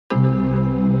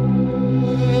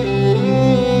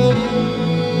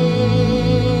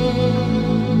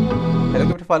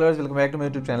followers, welcome back to my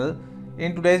YouTube channel.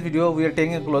 In today's video, we are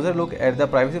taking a closer look at the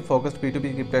privacy-focused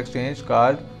P2P crypto exchange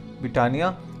called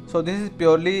Bitania. So this is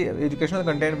purely educational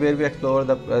content where we explore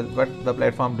what the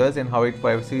platform does and how its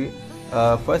privacy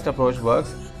first approach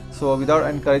works. So without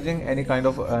encouraging any kind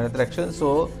of interaction,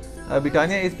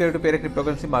 Bitania is peer-to-peer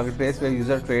cryptocurrency marketplace where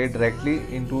users trade directly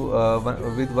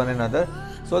with one another.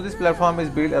 So this platform is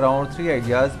built around three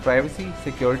ideas: privacy,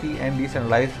 security, and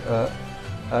decentralized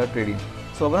trading.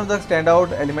 So one of the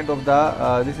standout element of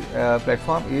this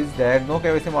platform is that no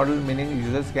KYC model, meaning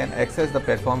users can access the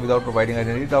platform without providing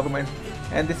identity documents,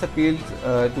 and this appeals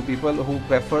to people who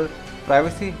prefer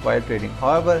privacy while trading.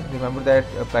 However, remember that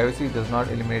privacy does not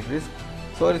eliminate risk,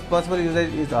 so responsible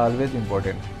usage is always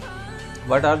important.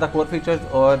 What are the core features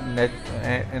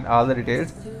and all the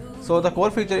details? So the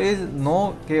core feature is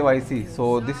no KYC.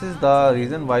 So this is the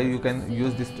reason why you can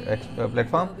use this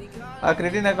platform.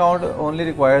 Creating an account only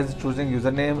requires choosing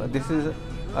username. This is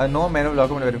no manual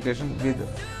document verification, with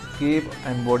keep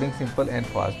onboarding simple and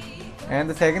fast. And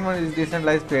the second one is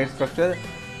decentralized trade structure.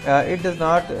 It does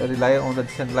not rely on the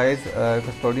decentralized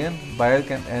custodian. Buyer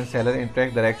and seller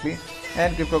interact directly,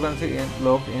 and cryptocurrency is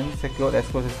locked in secure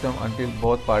escrow system until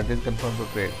both parties confirm to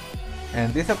trade.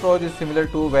 And this approach is similar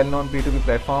to well-known P2P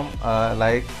platform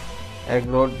like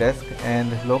Desk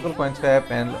and local CoinSwap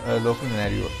and local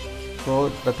Scenario. So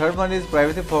the third one is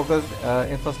privacy-focused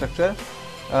infrastructure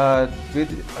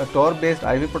with Tor-based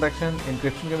IP protection,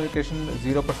 encryption communication,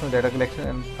 zero personal data collection,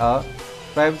 and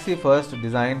privacy-first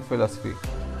design philosophy.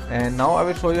 And now I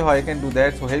will show you how you can do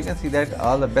that. So here you can see that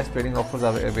all the best trading offers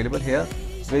are available here,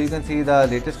 where you can see the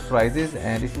latest prices,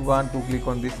 and if you want to click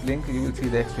on this link, you will see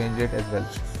the exchange rate as well.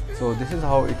 So this is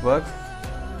how it works,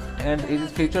 and it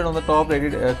is featured on the top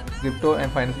rated crypto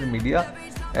and financial media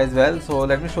as well. So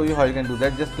let me show you how you can do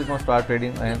that. Just click on start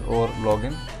trading or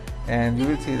login, and you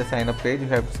will see the sign up page. You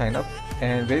have to sign up,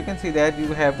 and where you can see that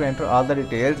you have to enter all the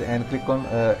details and click on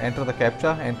enter the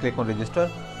captcha and click on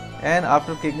register. And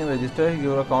after clicking register,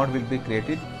 your account will be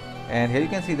created. And here you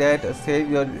can see that save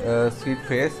your seed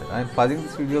phrase. I'm pausing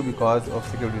this video because of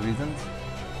security reasons.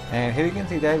 And here you can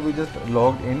see that we just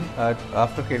logged in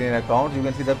after creating an account. You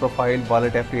can see the profile,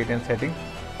 wallet, affiliate, and setting.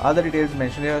 All the details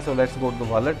mentioned here. So let's go to the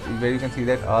wallet, where you can see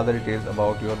that all the details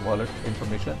about your wallet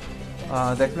information.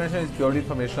 The explanation is purely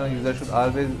informational. User should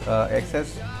always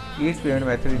access each payment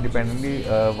method independently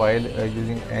while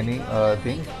using any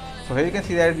thing. So here you can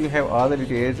see that you have all the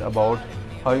details about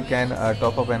how you can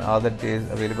top up, and all the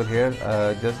details available here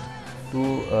just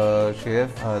to share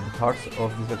the thoughts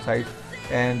of this website.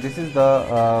 And this is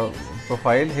the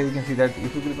profile. Here you can see that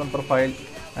if you click on profile,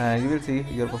 you will see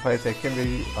your profile section where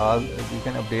you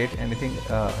can update anything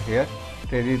here,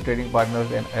 trading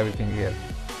partners and everything here.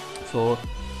 So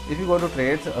if you go to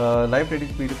trades, live trading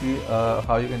P2P,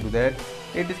 how you can do that?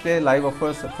 It displays live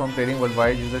offers from trading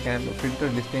worldwide. User can filter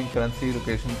listing, currency,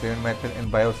 location, payment method, and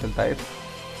buy or sell types.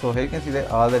 So here you can see that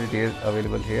all the details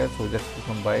available here. So just click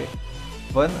on buy.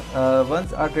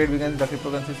 Once our trade begins, the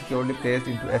cryptocurrency is securely placed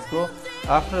into escrow.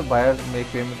 After buyers make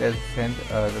payment as sent,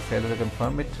 the seller will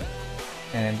confirm it.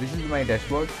 And this is my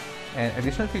dashboard. And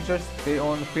additional features: pay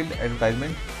on field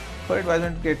advertisement. For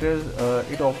advertisement creators,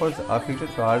 it offers a feature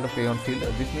called pay on field.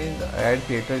 This means the ad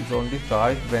creator is only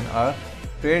charged when a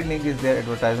trade link is there,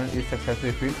 advertisement is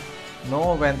successfully filled,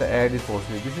 no when the ad is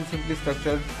posted. This is simply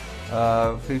structured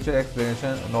feature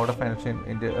explanation, not a financial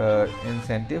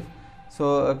incentive.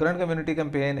 So current community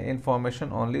campaign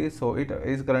information only. So it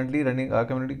is currently running a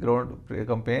community ground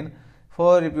campaign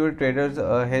for reputed traders.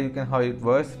 Here you can how it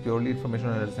works: purely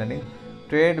informational understanding.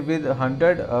 Trade with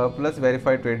 100 plus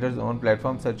verified traders on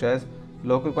platforms such as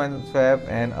local CoinSwap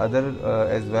and other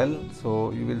as well.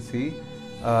 So you will see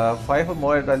 5 or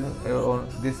more advertisements on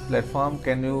this platform.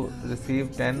 Can you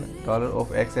receive $10 of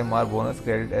XMR bonus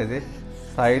credit as a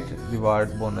site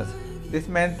reward bonus? This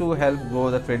meant to help grow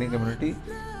the trading community.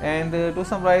 And to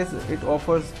summarize, it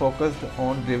offers focused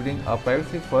on delivering a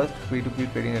privacy-first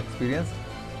P2P trading experience.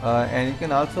 And you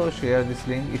can also share this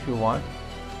link if you want.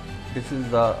 This is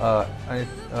the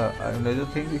another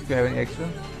thing. If you have any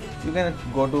action, you can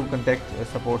go to contact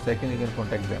support section. You can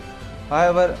contact them.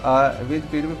 However,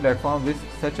 with P2P platform, risks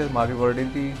such as market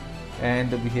volatility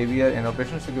and the behavior and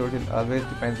operational security always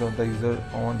depends on the user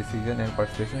own decision and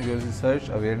participation. Your research,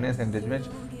 awareness, and judgment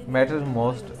matters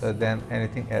most than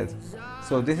anything else.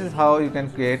 So this is how you can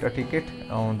create a ticket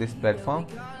on this platform.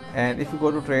 And if you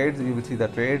go to trades, you will see the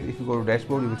trade. If you go to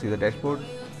dashboard, you will see the dashboard.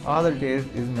 All the details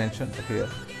is mentioned here.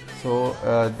 So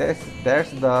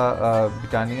that's the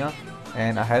Bitania,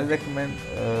 and I highly recommend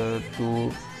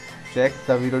to check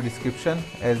the video description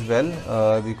as well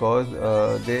because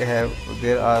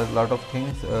there are a lot of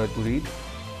things to read.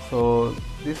 So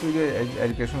this video is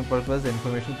educational purpose,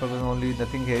 information purpose only.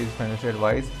 Nothing here is financial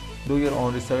advice. Do your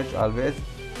own research always,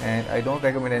 and I don't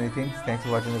recommend anything. Thanks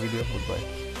for watching the video.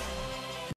 Goodbye.